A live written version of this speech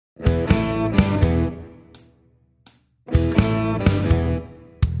Hey,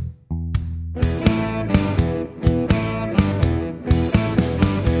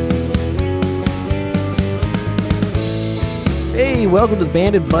 welcome to the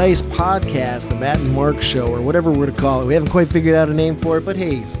Band Advice Podcast, the Matt and Mark Show, or whatever we're to call it. We haven't quite figured out a name for it, but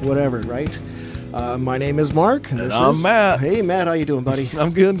hey, whatever, right? My name is Mark. And I'm Matt. Hey, Matt, how you doing, buddy?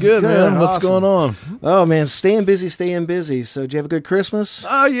 I'm good, man. What's going on? Oh, man, staying busy. So, did you have a good Christmas?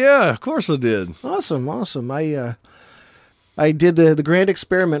 Oh, yeah, of course I did. Awesome. I did the grand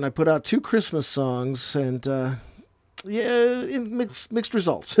experiment. I put out 2 Christmas songs, and mixed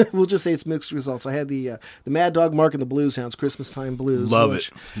results. We'll just say it's mixed results. I had the Mad Dog Mark and the Blues Hounds Christmas Time Blues. Love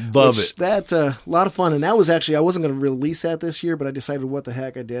it. That's a lot of fun. And that was actually, I wasn't going to release that this year, but I decided what the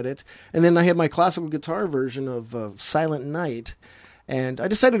heck, I did it. And then I had my classical guitar version of Silent Night. And I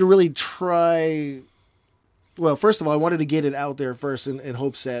decided to really try. Well, first of all, I wanted to get it out there first in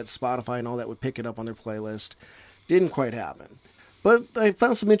hopes that Spotify and all that would pick it up on their playlist. Didn't quite happen. But I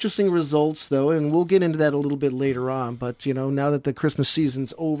found some interesting results, though, and we'll get into that a little bit later on. But, now that the Christmas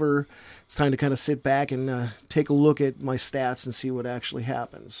season's over, it's time to kind of sit back and take a look at my stats and see what actually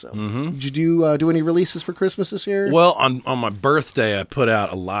happens. So, Did you do any releases for Christmas this year? Well, on my birthday, I put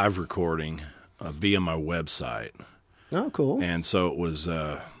out a live recording via my website. Oh, cool. And so it was,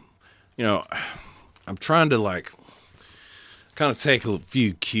 I'm trying to, kind of take a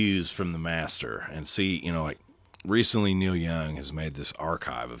few cues from the master and see, recently Neil Young has made this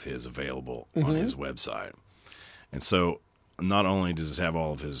archive of his available on his website. And so not only does it have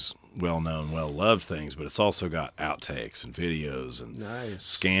all of his well-known, well-loved things, but it's also got outtakes and videos and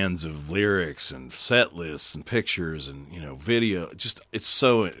scans of lyrics and set lists and pictures and, video. Just, it's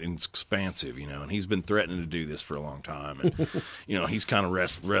so expansive, and he's been threatening to do this for a long time. And, he's kind of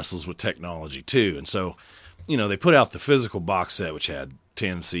wrestles with technology too. And so, they put out the physical box set, which had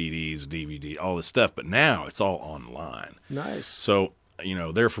 10 CDs, DVD, all this stuff, but now it's all online. Nice. So,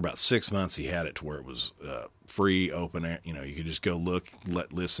 there for about 6 months, he had it to where it was free, open, you could just go look,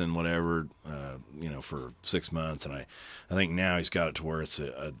 listen, whatever, for 6 months. And I think now he's got it to where it's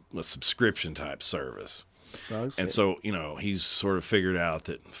a subscription type service. And so, he's sort of figured out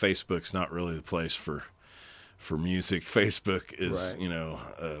that Facebook's not really the place for music. Facebook is,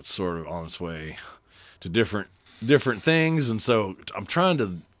 sort of on its way to different things, and so I'm trying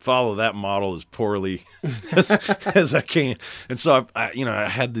to follow that model as poorly as I can. And so I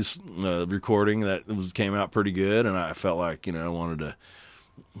had this recording that came out pretty good, and I felt like I wanted to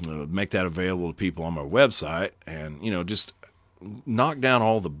make that available to people on my website, and just knock down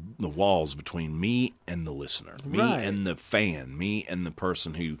all the walls between me and the listener, me and the fan, me and the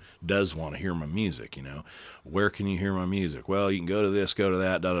person who does want to hear my music. Where can you hear my music? Well, you can go to this, go to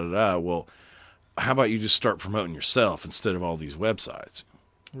that, da-da-da. Well, how about you just start promoting yourself instead of all these websites?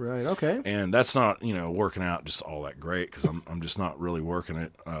 Right. Okay. And that's not, working out just all that great, because I'm just not really working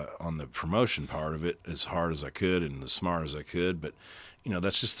it on the promotion part of it as hard as I could and as smart as I could. But,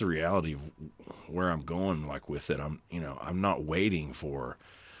 that's just the reality of where I'm going with it. I'm not waiting for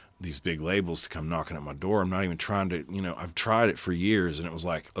these big labels to come knocking at my door. I'm not even trying to, I've tried it for years, and it was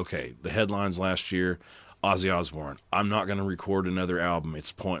like, okay, the headlines last year, Ozzy Osbourne, I'm not going to record another album.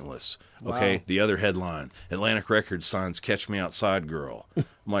 It's pointless. Okay. Wow. The other headline, Atlantic Records signs Catch Me Outside Girl. I'm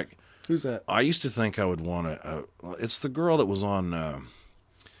like, who's that? I used to think I would want to, it's the girl that was on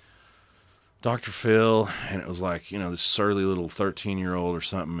Dr. Phil, and it was like, this surly little 13-year-old or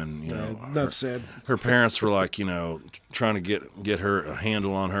something. And, enough said. Her parents were like, trying to get her a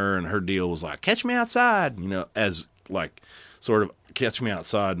handle on her, and her deal was like, catch me outside, as like sort of, catch me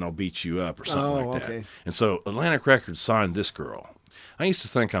outside and I'll beat you up or something like that. Okay. And so Atlantic Records signed this girl. I used to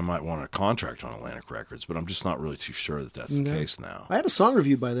think I might want a contract on Atlantic Records, but I'm just not really too sure that that's the case now. I had a song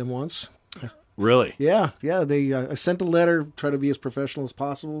reviewed by them once. Really? Yeah. They I sent a letter, try to be as professional as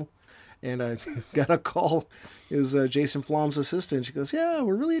possible, and I got a call. It was Jason Flom's assistant. She goes, "Yeah,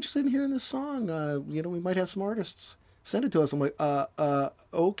 we're really interested in hearing this song. We might have some artists. Send it to us." I'm like,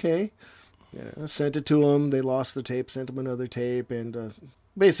 okay. Yeah, I sent it to them. They lost the tape, sent them another tape, and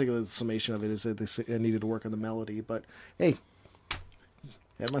basically the summation of it is that they needed to work on the melody. But hey,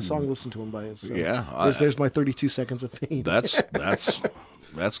 had my song listened to them by it. So there's my 32 seconds of fame. That's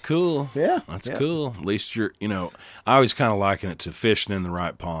cool. Yeah, that's cool. At least you're, I always kind of liken it to fishing in the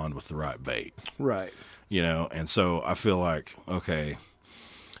right pond with the right bait. Right. And so I feel like, okay,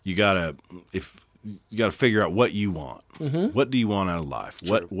 you gotta figure out what you want. Mm-hmm. What do you want out of life?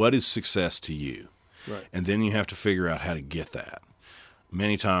 True. What is success to you? Right. And then you have to figure out how to get that.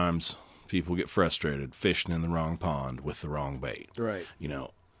 Many times people get frustrated fishing in the wrong pond with the wrong bait. Right.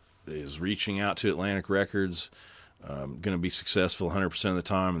 Is reaching out to Atlantic Records going to be successful 100% of the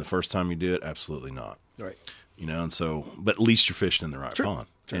time, and the first time you do it, absolutely not. Right. You know, and so, but at least you're fishing in the right pond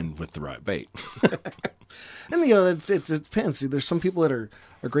Sure. and with the right bait. And, you know, it depends. See, there's some people that are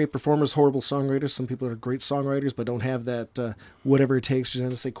great performers, horrible songwriters. Some people that are great songwriters, but don't have that whatever it takes, je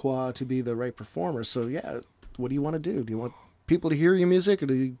ne sais quoi, to be the right performer. So, yeah, what do you want to do? Do you want people to hear your music, or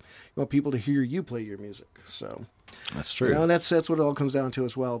do you want people to hear you play your music? So That's true. You know, and that's what it all comes down to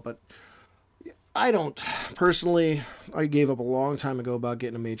as well. But I don't personally. I gave up a long time ago about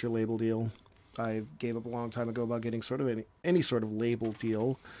getting a major label deal. I gave up a long time ago about getting sort of any sort of label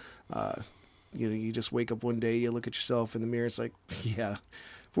deal. You know, you just wake up one day, you look at yourself in the mirror, it's like, yeah,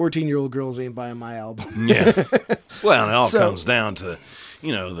 14-year-old girls ain't buying my album. Yeah. Well, and it all comes down to,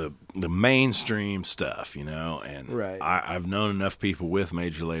 you know, the mainstream stuff, you know, and Right. I've known enough people with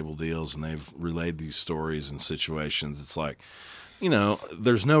major label deals, and they've relayed these stories and situations. It's like, you know,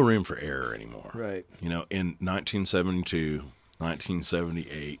 there's no room for error anymore. Right. You know, in 1972,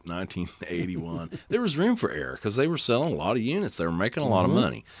 1978, 1981, there was room for error because they were selling a lot of units. They were making a lot of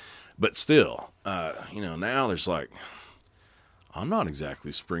money. But still, you know, now there's like, I'm not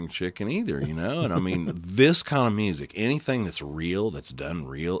exactly spring chicken either, you know? And I mean, this kind of music, anything that's real, that's done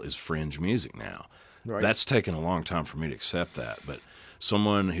real, is fringe music now. Right. That's taken a long time for me to accept that. But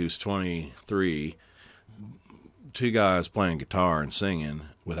someone who's 23, two guys playing guitar and singing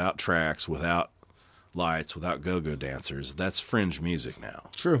without tracks, without lights, without go-go dancers, that's fringe music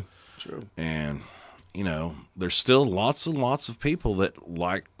now. True. And, you know, there's still lots and lots of people that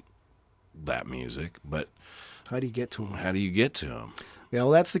like that music, but How do you get to them? how do you get to them? Yeah,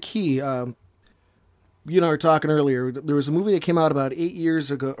 well, that's the key. You and I were talking earlier. There was a movie that came out about 8 years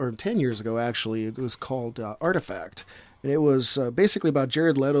ago, or 10 years ago, actually. It was called Artifact. And it was basically about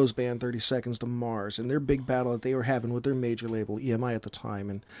Jared Leto's band, 30 Seconds to Mars, and their big battle that they were having with their major label, EMI, at the time.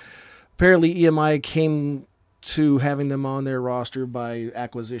 And apparently EMI came to having them on their roster by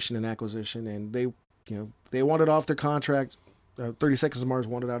acquisition, and they, you know, they wanted off their contract. 30 Seconds to Mars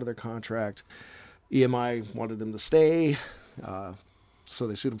wanted out of their contract. EMI wanted them to stay, so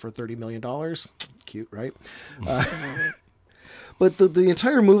they sued them for $30 million. Cute, right? But the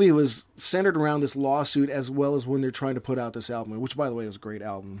entire movie was centered around this lawsuit, as well as when they're trying to put out this album, which, by the way, is a great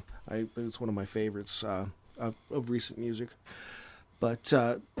album. It's one of my favorites of recent music. But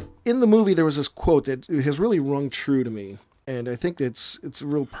in the movie, there was this quote that has really rung true to me, and I think it's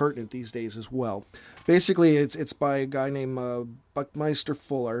real pertinent these days as well. Basically, it's by a guy named Buckminster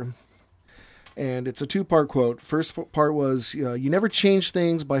Fuller, and it's a two-part quote. First part was, you never change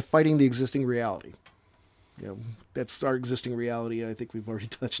things by fighting the existing reality. You know, that's our existing reality. I think we've already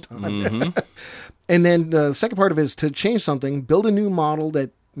touched on. Mm-hmm. And then the second part of it is to change something, build a new model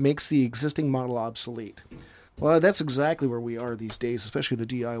that makes the existing model obsolete. Well, that's exactly where we are these days, especially the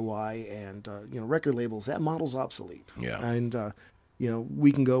DIY and you know, record labels. That model's obsolete. Yeah. And you know,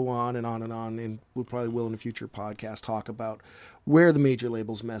 we can go on and on and on, and we probably will in a future podcast talk about where the major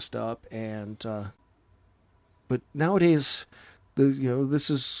labels messed up. And but nowadays,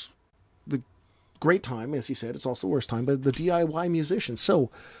 this is the great time, as he said. It's also the worst time, but the DIY musician.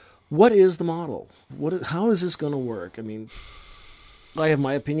 So, what is the model? How is this going to work? I mean, I have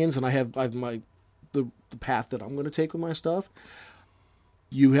my opinions, and I have the path that I'm going to take with my stuff.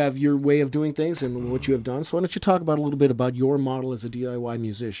 You have your way of doing things and what you have done. So why don't you talk about a little bit about your model as a DIY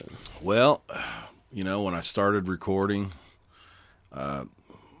musician? Well, you know, when I started recording, I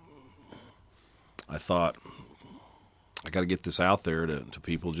thought I got to get this out there to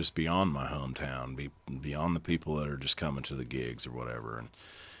people just beyond my hometown, beyond the people that are just coming to the gigs or whatever.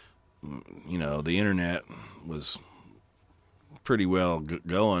 And, you know, the internet was pretty well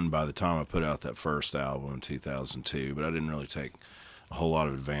going by the time I put out that first album in 2002, but I didn't really take a whole lot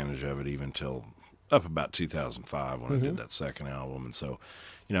of advantage of it even until up about 2005 when I did that second album. And so,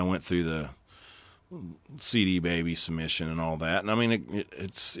 you know, I went through the CD Baby submission and all that. And I mean,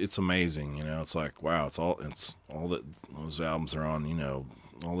 it's amazing, you know, it's like, wow, it's all that those albums are on, you know,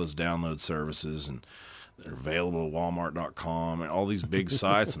 all those download services, and they're available at Walmart.com and all these big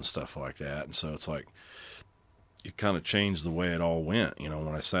sites and stuff like that. And so it's like, it kind of changed the way it all went. You know,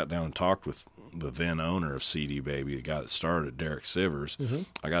 when I sat down and talked with the then owner of CD Baby, the guy that started it, Derek Sivers,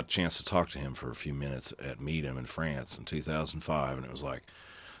 I got a chance to talk to him for a few minutes at Meedham in France in 2005, and it was like,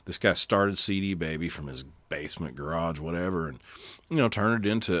 this guy started CD Baby from his basement, garage, whatever, and, you know, turned it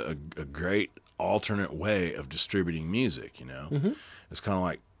into a great alternate way of distributing music, you know. It's kind of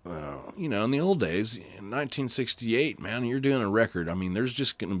like, you know, in the old days, in 1968, man, you're doing a record. I mean, there's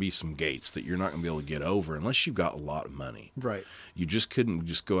just going to be some gates that you're not going to be able to get over unless you've got a lot of money. Right. You just couldn't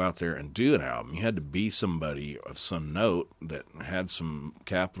just go out there and do an album. You had to be somebody of some note that had some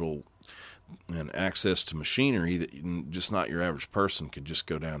capital and access to machinery that just not your average person could just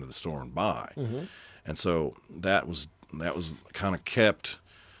go down to the store and buy. And so that was kind of kept,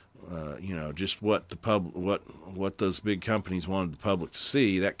 just what the what those big companies wanted the public to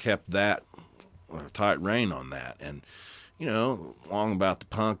see. That kept that tight rein on that. And long about the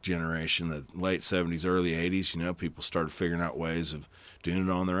punk generation, the late 70s, early 80s, people started figuring out ways of doing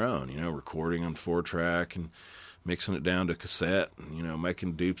it on their own, recording on 4-track and mixing it down to cassette, and,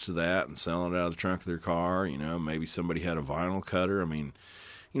 making dupes of that and selling it out of the trunk of their car. Maybe somebody had a vinyl cutter. I mean,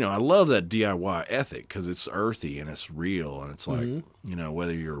 I love that DIY ethic because it's earthy and it's real. And it's like,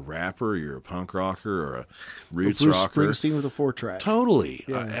 whether you're a rapper, you're a punk rocker or a roots rocker. Bruce Springsteen with a 4-track. Totally.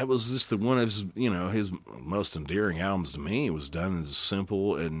 Yeah. That was just one of his, his most endearing albums to me. It was done as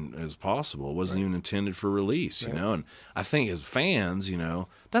simple and as possible. It wasn't even intended for release, and I think as fans,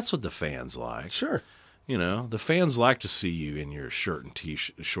 that's what the fans like. Sure. The fans like to see you in your shirt and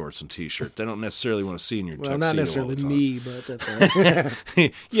shorts and T-shirt. They don't necessarily want to see you in your tuxedo. Well, not necessarily all the time. me, but that's all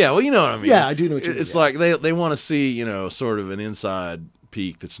right. Yeah, well, you know what I mean. Yeah, I do know what you mean. It's like they want to see, sort of an inside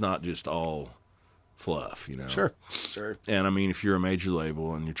peek that's not just all fluff, Sure. And I mean, if you're a major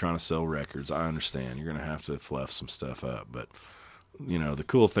label and you're trying to sell records, I understand you're going to have to fluff some stuff up. But the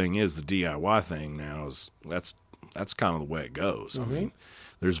cool thing is the DIY thing now is that's kind of the way it goes. I mean,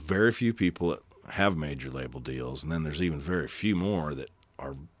 there's very few people that have major label deals, and then there's even very few more that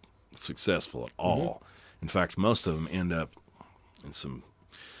are successful at all. In fact, most of them end up in some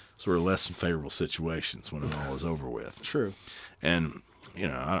sort of less than favorable situations when it all is over with. True. And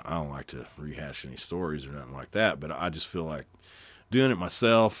I don't like to rehash any stories or nothing like that, but I just feel like doing it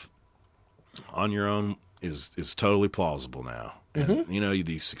myself on your own is totally plausible now. And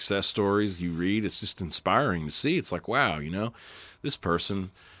these success stories you read, it's just inspiring to see. It's like, wow, this person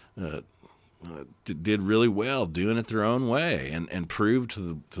did really well doing it their own way, and proved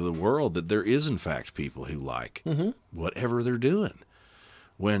to the world that there is in fact people who like whatever they're doing.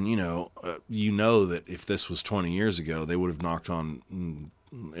 When that if this was 20 years ago, they would have knocked on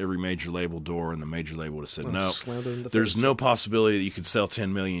every major label door, and the major label would have said, no, there's no possibility that you could sell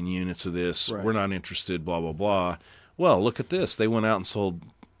 10 million units of this. Right. We're not interested, blah, blah, blah. Well, look at this. They went out and sold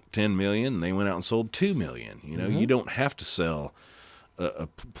 10 million, and they went out and sold 2 million. You don't have to sell a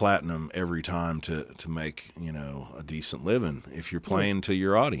platinum every time to make a decent living if you're playing to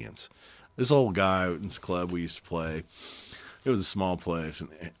your audience. This old guy in this club we used to play, it was a small place,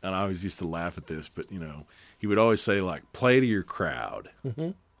 and I always used to laugh at this, but he would always say, like, play to your crowd.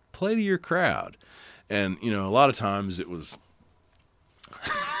 Play to your crowd. And a lot of times it was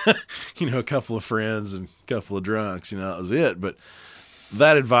a couple of friends and a couple of drunks, that was it. But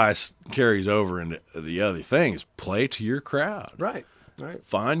that advice carries over into the other things. Play to your crowd. Right.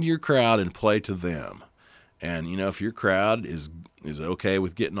 Find your crowd and play to them. And, if your crowd is okay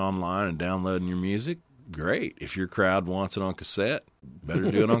with getting online and downloading your music, great. If your crowd wants it on cassette,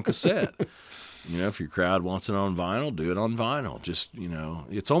 better do it on cassette. If your crowd wants it on vinyl, do it on vinyl. Just,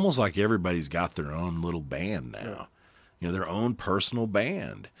 it's almost like everybody's got their own little band now, their own personal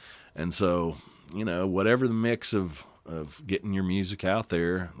band. And so, whatever the mix of getting your music out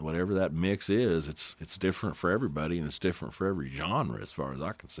there, whatever that mix is, it's different for everybody, and it's different for every genre as far as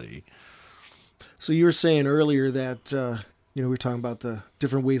I can see. So you were saying earlier that, we were talking about the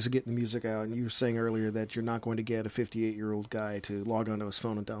different ways of getting the music out, and you were saying earlier that you're not going to get a 58-year-old guy to log onto his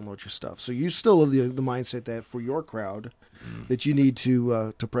phone and download your stuff. So you still have the mindset that for your crowd, that you need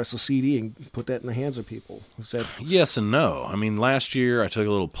to press a CD and put that in the hands of people. Is that... Yes and no. I mean, last year I took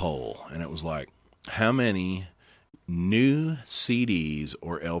a little poll, and it was like, how many new CDs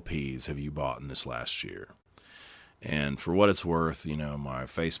or LPs have you bought in this last year? And for what it's worth, my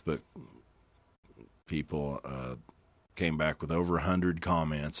Facebook people came back with over 100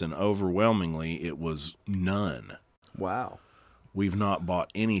 comments, and overwhelmingly it was none. Wow. We've not bought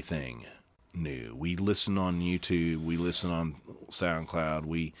anything new. We listen on YouTube, we listen on SoundCloud,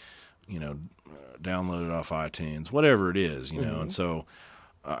 we download it off iTunes, whatever it is, and so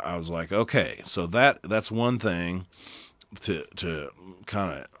I was like, okay, so that's one thing to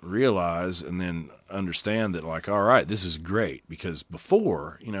kind of realize and then understand that, like, all right, this is great, because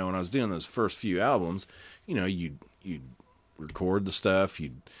before, when I was doing those first few albums, you'd record the stuff,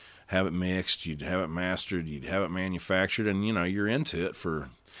 you'd have it mixed, you'd have it mastered, you'd have it manufactured, and you're into it for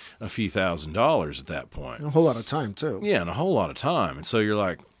a few $1,000s at that point. A whole lot of time too. Yeah, and a whole lot of time. And so you're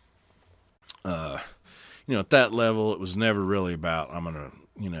like, at that level, it was never really about I'm gonna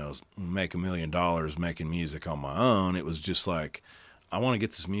make $1 million making music on my own. It was just like, I want to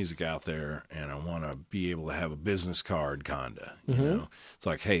get this music out there, and I want to be able to have a business card, kinda. It's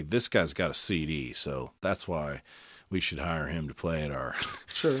like, hey, this guy's got a CD, so that's why we should hire him to play at our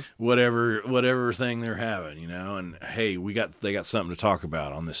Sure. whatever thing they're having, you know, and hey, they got something to talk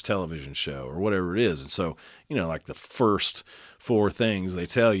about on this television show or whatever it is. And so, you know, like the first 4 things they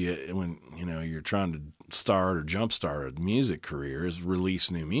tell you when, you know, you're trying to start or jumpstart a music career is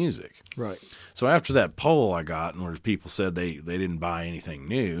release new music. Right. So after that poll I got, and where people said they didn't buy anything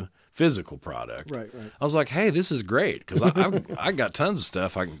new, physical product, Right. I was like, hey, this is great, because I got tons of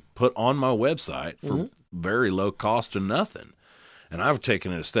stuff I can put on my website for very low cost or nothing. And I've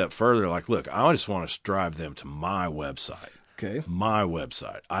taken it a step further. Like, look, I just want to drive them to my website. Okay. My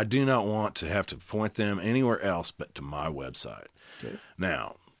website. I do not want to have to point them anywhere else but to my website. Okay.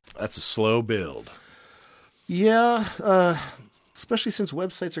 Now, that's a slow build. Yeah, especially since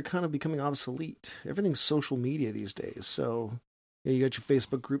websites are kind of becoming obsolete. Everything's social media these days. So you got your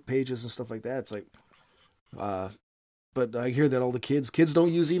Facebook group pages and stuff like that. It's like, but I hear that all the kids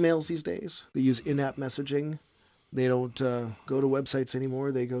don't use emails these days. They use in-app messaging. They don't go to websites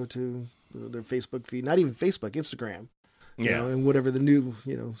anymore. They go to their Facebook feed. Not even Facebook, Instagram. You know, and whatever the new,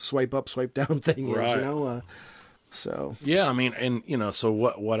 you know, swipe up, swipe down thing is, Right. you know. So Yeah, I mean, and, you know, so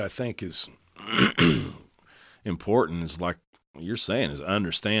what I think is important is, like you're saying, is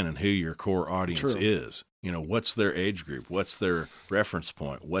understanding who your core audience True. is. You know, what's their age group? What's their reference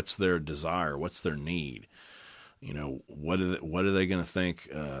point? What's their desire? What's their need? You know, what are they going to think?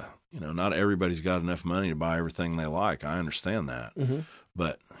 You know, not everybody's got enough money to buy everything they like. I understand that.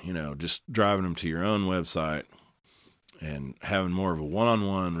 But, you know, just driving them to your own website and having more of a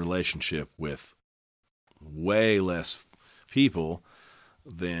one-on-one relationship with way less people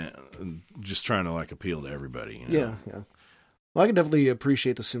than just trying to, like, appeal to everybody. You know? Yeah. Well, I can definitely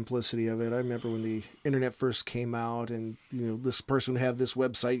appreciate the simplicity of it. I remember when the internet first came out, and you know, this person would have this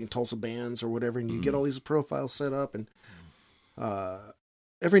website in Tulsa Bands or whatever, and you get all these profiles set up, and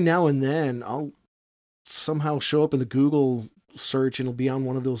every now and then I'll somehow show up in the Google search, and it'll be on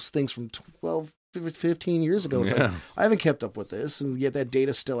one of those things from 12, 15 years ago. It's like, I haven't kept up with this, and yet that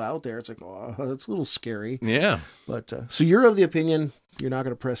data's still out there. It's like, oh, that's a little scary. Yeah. But so you're of the opinion you're not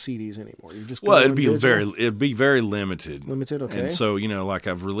going to press CDs anymore. You're just it'd be very limited. Limited, okay. And so, you know, like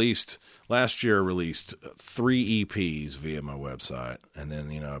last year I released 3 EPs via my website, and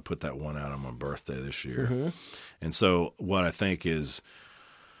then, you know, I put that one out on my birthday this year. And so what I think is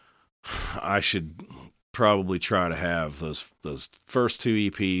I should probably try to have those first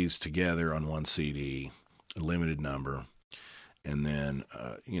 2 EPs together on one CD, a limited number, and then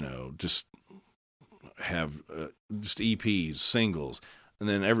you know, just have just EPs, singles, and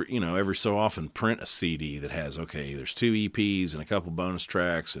then every so often print a CD that has, okay, there's 2 EPs and a couple bonus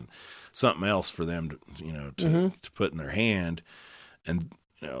tracks and something else for them to, you know, to put in their hand. And,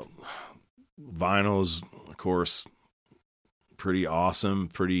 you know, vinyl is, of course, pretty awesome,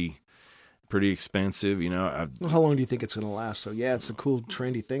 pretty expensive, you know. How long do you think it's going to last? So, yeah, it's a cool,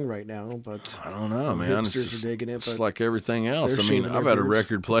 trendy thing right now, but I don't know, man. Hipsters are digging it, It's but like everything else. I mean, shaving I've their had a beards.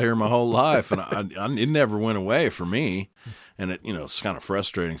 record player my whole life, and it never went away for me. And it, you know, it's kind of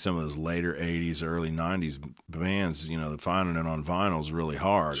frustrating. Some of those later '80s, early '90s bands, you know, finding it on vinyl is really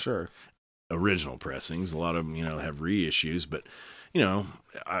hard. sure. Original pressings, a lot of them, you know, have reissues, but you know,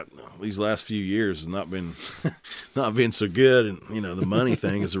 these last few years have not been so good, and you know, the money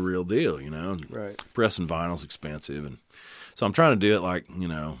thing is a real deal, you know. Right. Pressing vinyl's expensive, and so I'm trying to do it, like, you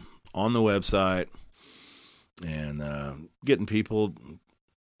know, on the website, and getting people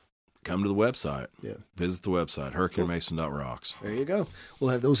come to the website. Yeah. Visit the website, hurricanemason.rocks. There you go.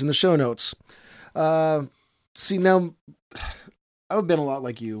 We'll have those in the show notes. See, now, I've been a lot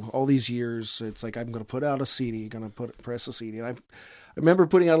like you all these years. It's like, I'm going to put out a CD, press a CD. And I remember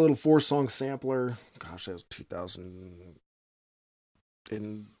putting out a little 4-song sampler. Gosh, that was 2000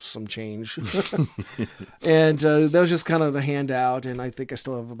 and some change. And that was just kind of a handout. And I think I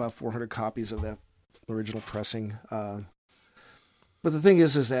still have about 400 copies of that original pressing. But the thing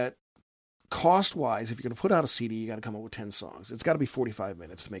is that cost-wise, if you're going to put out a CD, you got to come up with 10 songs. It's got to be 45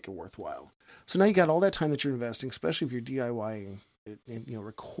 minutes to make it worthwhile. So now you got all that time that you're investing, especially if you're DIYing, you know,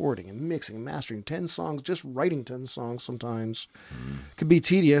 recording and mixing and mastering 10 songs. Just writing 10 songs sometimes could be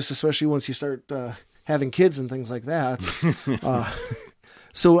tedious, especially once you start having kids and things like that.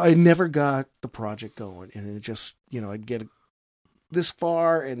 So I never got the project going, and it just, you know, I'd get this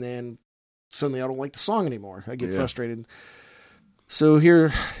far, and then suddenly I don't like the song anymore. I get frustrated. So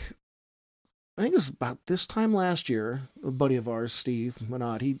here, I think it was about this time last year, a buddy of ours, Steve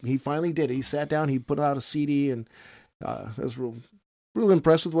Manott, he finally did it. He sat down, he put out a CD, and I was real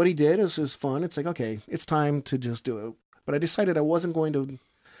impressed with what he did. It was fun. It's like, okay, it's time to just do it. But I decided I wasn't going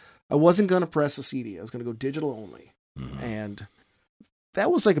to press a CD. I was going to go digital only. And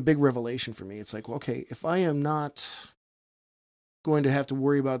that was like a big revelation for me. It's like, well, okay, if I am not going to have to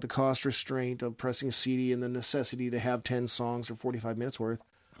worry about the cost restraint of pressing a CD and the necessity to have 10 songs or 45 minutes worth,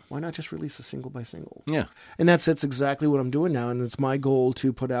 why not just release a single by single? Yeah. And that's exactly what I'm doing now. And it's my goal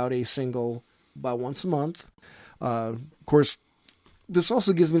to put out a single about once a month. Of course, this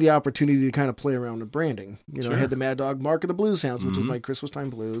also gives me the opportunity to kind of play around with branding. You know, Sure. I had the Mad Dog Mark of the Blues Hounds, which is my Christmas time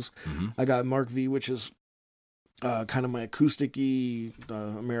blues. I got Mark V, which is kind of my acoustic-y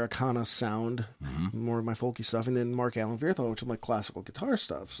Americana sound, more of my folky stuff. And then Mark Allen Virtho, which is my classical guitar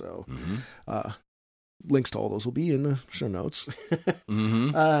stuff. So links to all those will be in the show notes.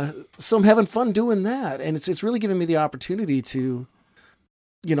 So I'm having fun doing that. And it's really giving me the opportunity to,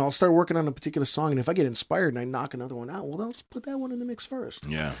 you know, I'll start working on a particular song, and if I get inspired and I knock another one out, well, I'll just put that one in the mix first.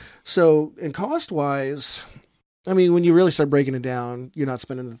 Yeah. So, and cost-wise, I mean, when you really start breaking it down, you're not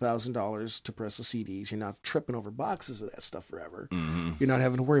spending $1,000 to press the CDs. You're not tripping over boxes of that stuff forever. You're not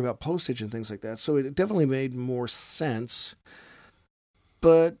having to worry about postage and things like that. So it definitely made more sense.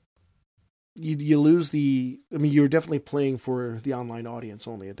 But you lose you're definitely playing for the online audience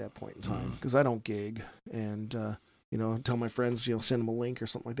only at that point in time, because I don't gig and, you know, tell my friends, you know, send them a link or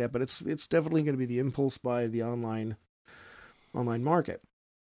something like that. But it's definitely going to be the impulse buy of the online market.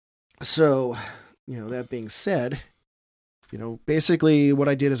 So, you know, that being said, you know, basically what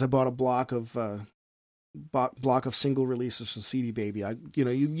I did is I bought a block of single releases from CD Baby.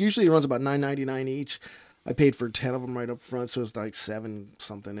 Usually it runs about $9.99 each. I paid for 10 of them right up front, so it's like $7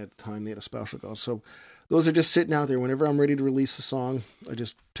 something at the time they had a special go. So those are just sitting out there. Whenever I'm ready to release a song, I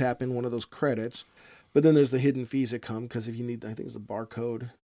just tap in one of those credits. But then there's the hidden fees that come, because if you need, I think it's a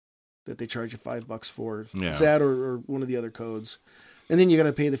barcode that they charge you $5 for. Yeah. It's that or one of the other codes. And then you got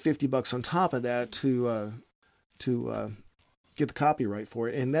to pay the $50 on top of that to get the copyright for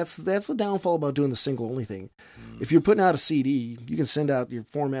it. And that's the downfall about doing the single only thing. If you're putting out a CD, you can send out your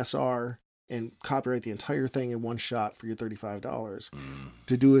Form SR and copyright the entire thing in one shot for your $35.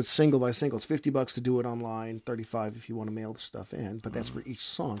 To do it single by single, it's $50 to do it online, $35 if you want to mail the stuff in, but that's for each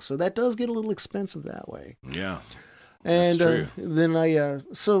song. So that does get a little expensive that way. Yeah. And That's true. then I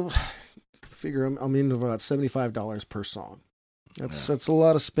figure I'm into about $75 per song. That's a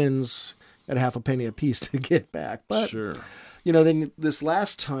lot of spins at half a penny a piece to get back. But Sure. you know, then this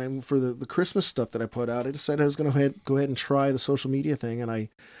last time for the Christmas stuff that I put out, I decided I was going to go ahead and try the social media thing, and I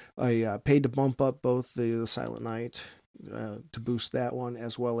paid to bump up both the Silent Night to boost that one,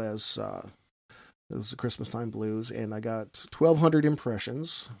 as well as the Christmas Time Blues, and I got 1,200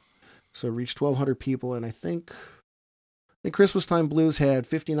 impressions, so I reached 1,200 people, and I think the Christmas Time Blues had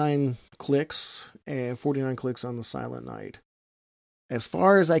 59 clicks and 49 clicks on the Silent Night. As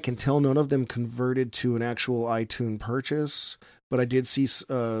far as I can tell, none of them converted to an actual iTunes purchase, but I did see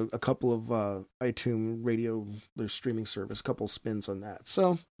a couple of iTunes radio, their streaming service, a couple of spins on that.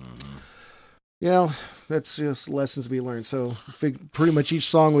 So, you know, that's just lessons to be learned. So, pretty much each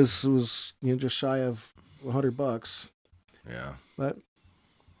song was just shy of $100. Yeah. But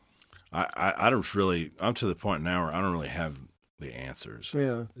I don't really, I'm to the point now where I don't really have the answers.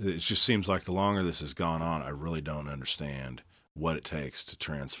 yeah, It just seems like the longer this has gone on, I really don't understand what it takes to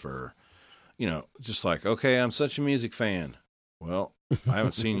transfer, you know, just like, okay, I'm such a music fan. Well, I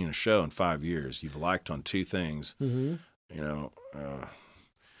haven't seen you in a show in 5 years. You've liked on 2 things, you know,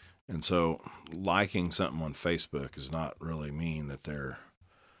 and so liking something on Facebook does not really mean that they're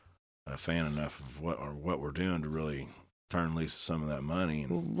a fan enough of what we're doing to really turn loose some of that money.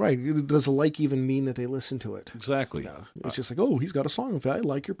 And right. Does a like even mean that they listen to it? exactly. No. It's just like, oh, he's got a song. I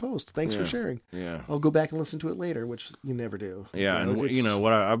like your post. Thanks for sharing. Yeah. I'll go back and listen to it later, which you never do. Yeah, You know, and you know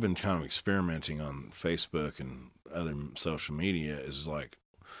what I've been kind of experimenting on Facebook and other social media is like,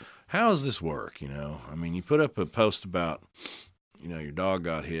 how does this work? You know, I mean, you put up a post about, you know, your dog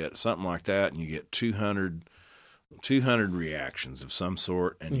got hit, something like that, and you get 200 reactions of some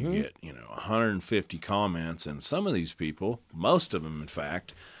sort, and you get, you know, 150 comments, and some of these people, most of them, in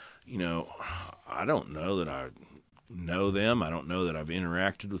fact, you know, I don't know that I know them. I don't know that I've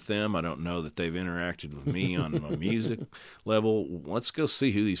interacted with them. I don't know that they've interacted with me on a music level. Let's go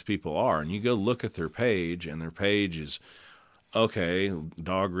see who these people are. And you go look at their page, and their page is, okay,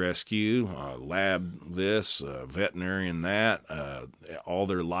 dog rescue, lab this, veterinarian that. All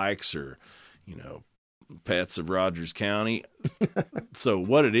their likes are, you know, pets of Rogers County. So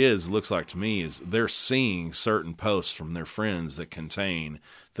what it is, looks like to me, is they're seeing certain posts from their friends that contain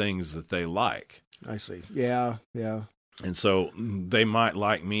things that they like. I see. Yeah. And so they might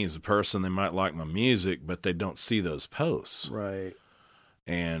like me as a person, they might like my music, but they don't see those posts. Right.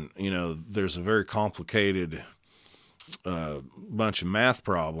 And, you know, there's a very complicated bunch of math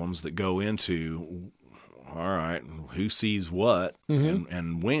problems that go into all right, who sees what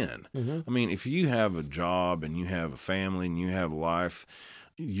and when? I mean, if you have a job and you have a family and you have a life,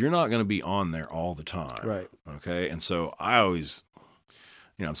 you're not going to be on there all the time. Right. Okay. And so I always,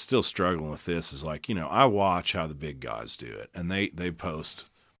 I'm still struggling with this is like, I watch how the big guys do it, and they post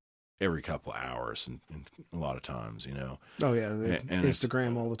every couple of hours and a lot of times, Oh yeah, and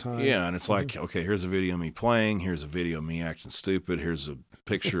Instagram all the time. Yeah, and it's like, okay, here's a video of me playing, here's a video of me acting stupid, here's a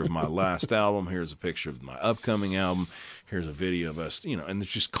picture of my last album, here's a picture of my upcoming album, here's a video of us, and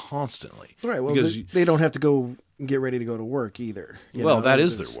it's just constantly. Right, well, because they don't have to go get ready to go to work either. That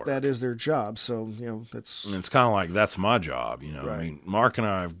is their work. That is their job, so, that's... And it's kind of like, that's my job, Right. I mean, Mark and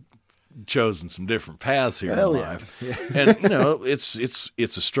I have chosen some different paths here Hell in yeah. life. Yeah. And,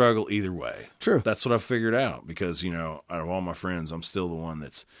 it's a struggle either way. True. That's what I've figured out because, out of all my friends, I'm still the one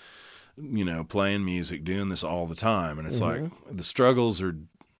that's, playing music, doing this all the time. And it's like the struggles are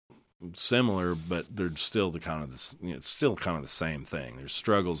similar, but they're still it's still kind of the same thing. There's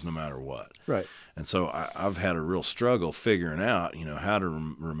struggles no matter what. Right. And so I've had a real struggle figuring out, how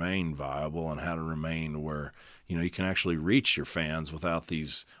to remain viable and how to remain where, you can actually reach your fans without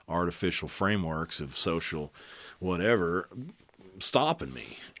these artificial frameworks of social whatever stopping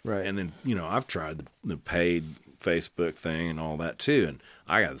me. Right. And then, I've tried the paid Facebook thing and all that too, and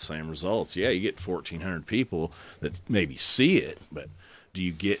I got the same results. Yeah, you get 1,400 people that maybe see it, but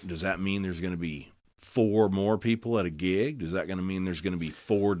does that mean there's going to be 4 more people at a gig? Does that going to mean there's going to be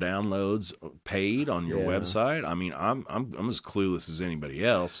 4 downloads paid on your website? I mean, I'm as clueless as anybody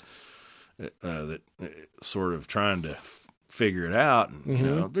else that sort of trying to figure it out.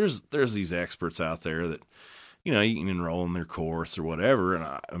 And, there's these experts out there that, you can enroll in their course or whatever. And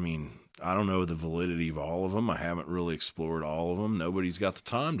I mean, I don't know the validity of all of them. I haven't really explored all of them. Nobody's got the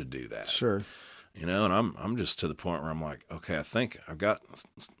time to do that. Sure. And I'm just to the point where I'm like, okay, I think I've got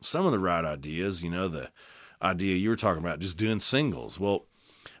some of the right ideas. The idea you were talking about, just doing singles. Well,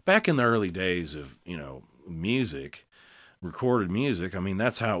 back in the early days of, music, recorded music, I mean,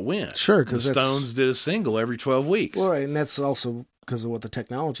 that's how it went. Sure, the because Stones did a single every 12 weeks. Well, right, and that's also because of what the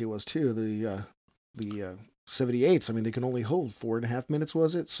technology was too. The 78s, I mean, they can only hold 4.5 minutes,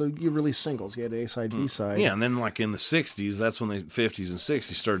 was it? So you release singles. You had A side, B side. Yeah, and then like in the 60s, that's when the 50s and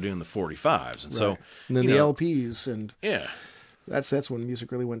 60s started doing the 45s. And so, and then the LPs, and yeah, that's when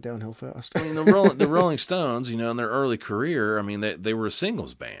music really went downhill fast. I mean, the Rolling Stones, in their early career, I mean, they were a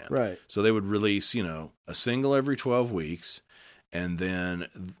singles band. Right. So they would release, a single every 12 weeks, and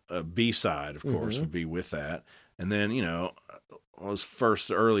then a B-side, of course, would be with that. And then, those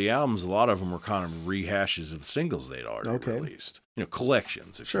first early albums, a lot of them were kind of rehashes of singles they'd already released.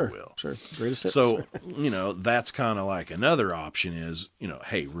 Collections, if you will. Sure. Greatest hits. So, that's kind of like another option is,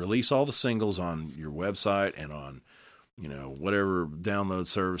 hey, release all the singles on your website and on, whatever download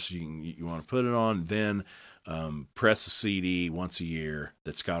service you want to put it on. Then press a CD once a year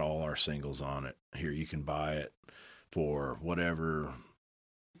that's got all our singles on it. Here, you can buy it for whatever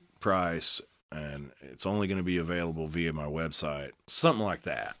price, and it's only going to be available via my website, something like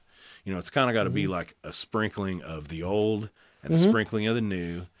that. It's kind of got to be like a sprinkling of the old and a sprinkling of the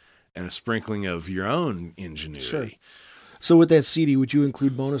new and a sprinkling of your own ingenuity. Sure. So with that CD, would you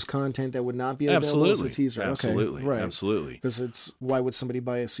include bonus content that would not be available as a teaser? Absolutely. Okay. Right. Absolutely. Because why would somebody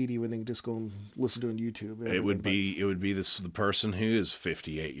buy a CD when they can just go and listen to it on YouTube? It would be the person who is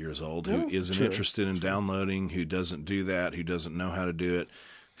 58 years old, who isn't interested in downloading, who doesn't do that, who doesn't know how to do it,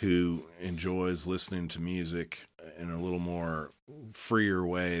 who enjoys listening to music in a little more freer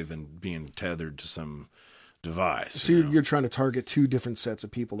way than being tethered to some device. So you're trying to target 2 different sets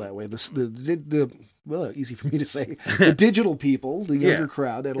of people that way. Well, easy for me to say, the digital people, the younger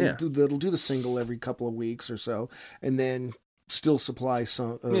crowd that'll do the single every couple of weeks or so, and then still supply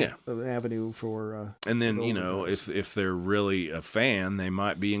some an avenue for. And then if they're really a fan, they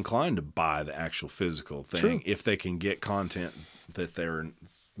might be inclined to buy the actual physical thing if they can get content that they're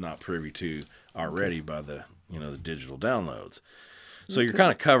not privy to already by the the digital downloads. So you're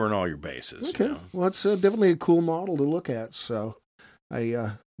kind of covering all your bases. Okay, well, it's definitely a cool model to look at. So I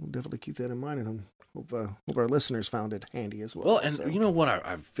will definitely keep that in mind, and hope our listeners found it handy as well. Well, and you know what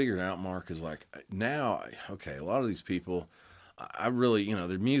I've figured out, Mark, is like now, okay, a lot of these people, I really,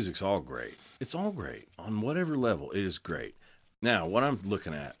 their music's all great. It's all great on whatever level. It is great. Now, what I'm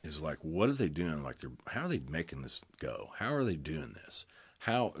looking at is like, what are they doing? Like, how are they making this go? How are they doing this?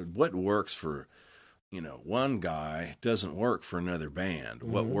 What works for one guy doesn't work for another band.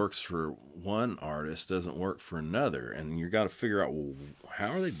 What works for one artist doesn't work for another. And you got to figure out, well,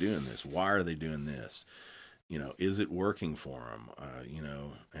 how are they doing this? Why are they doing this? Is it working for them?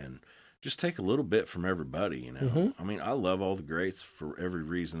 And just take a little bit from everybody, I mean, I love all the greats for every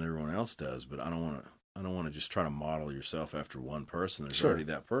reason everyone else does, but I don't want to I don't want to just try to model yourself after one person. There's Sure. already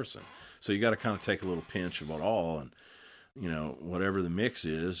that person. So you got to kind of take a little pinch of it all, and whatever the mix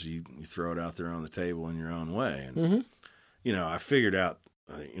is, you throw it out there on the table in your own way. And I figured out,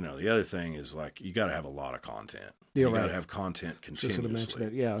 the other thing is like you got to have a lot of content. Yeah, you got right. to have content Just sort of continuously.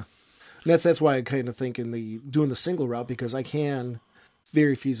 mentioned it, yeah. And that's why I kind of think doing the single route, because I can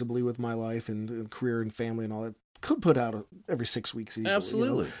very feasibly with my life and career and family and all that, could put out every 6 weeks easily.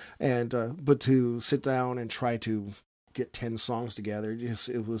 Absolutely. And but to sit down and try to get 10 songs together,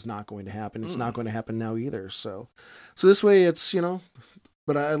 it was not going to happen. It's not going to happen now either. So this way it's,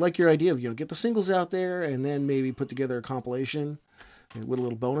 but I like your idea of, get the singles out there and then maybe put together a compilation with a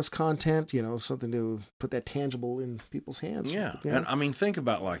little bonus content, something to put that tangible in people's hands. Yeah. And I mean, think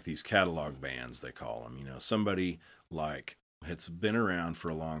about like these catalog bands, they call them, somebody like it's been around for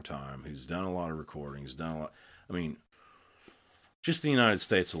a long time, who's done a lot of recordings, I mean, just the United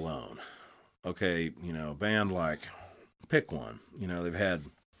States alone. Okay. A band like, pick one, they've had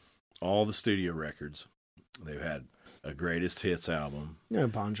all the studio records. They've had a greatest hits album. Yeah,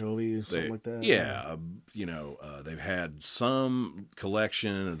 Bon Jovi, something like that. Yeah, they've had some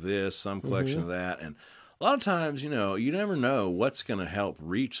collection of this, some collection of that, and a lot of times, you never know what's going to help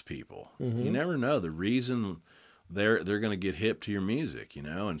reach people. You never know the reason they're going to get hip to your music,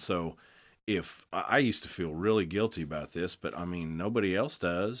 and so if I used to feel really guilty about this, but I mean nobody else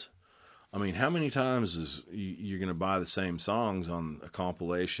does. I mean, how many times is you're going to buy the same songs on a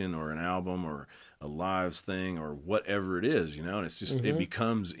compilation or an album or a lives thing or whatever it is, and it's just, it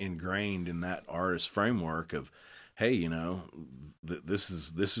becomes ingrained in that artist framework of, hey, this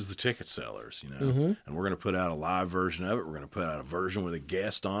is the ticket sellers, and we're going to put out a live version of it. We're going to put out a version with a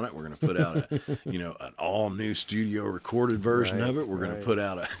guest on it. We're going to put out an all new studio recorded version of it. We're going to put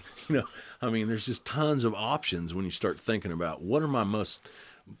out there's just tons of options when you start thinking about what are my most,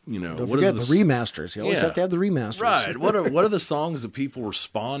 Don't forget the remasters. You always have to have the remasters. Right. What are the songs that people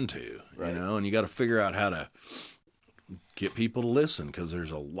respond to? Right. And you got to figure out how to get people to listen, because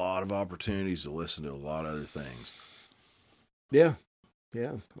there's a lot of opportunities to listen to a lot of other things. Yeah.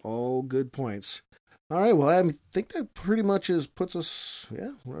 All good points. All right. Well, I think that pretty much puts us,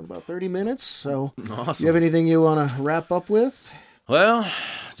 we're at about 30 minutes. So, Awesome. Do you have anything you want to wrap up with? Well,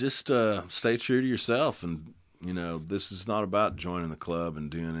 just stay true to yourself, and this is not about joining the club and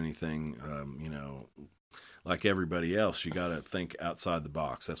doing anything, like everybody else. You got to think outside the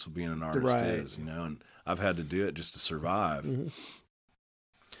box. That's what being an artist is, and I've had to do it just to survive.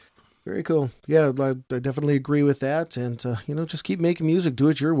 Very cool. Yeah, I definitely agree with that. And, just keep making music. Do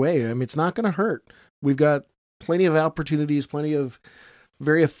it your way. I mean, it's not going to hurt. We've got plenty of opportunities, plenty of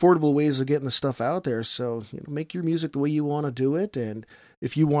very affordable ways of getting the stuff out there. So, make your music the way you want to do it. And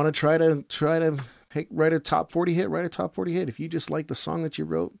if you want to try to write a top 40 hit, write a top 40 hit. If you just like the song that you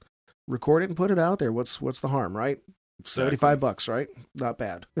wrote, record it and put it out there. What's the harm, right? $75, right? Not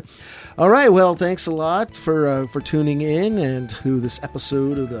bad. All right. Well, thanks a lot for tuning in and to this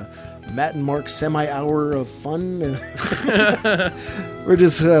episode of the Matt and Mark semi-hour of fun. We're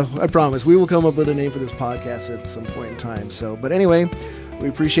just, I promise, we will come up with a name for this podcast at some point in time. So, but anyway, we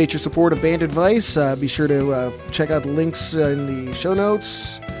appreciate your support of Band Advice. Be sure to check out the links in the show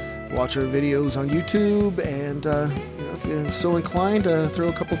notes. Watch our videos on YouTube, and if you're so inclined, throw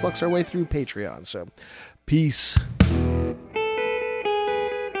a couple bucks our way through Patreon. So, peace.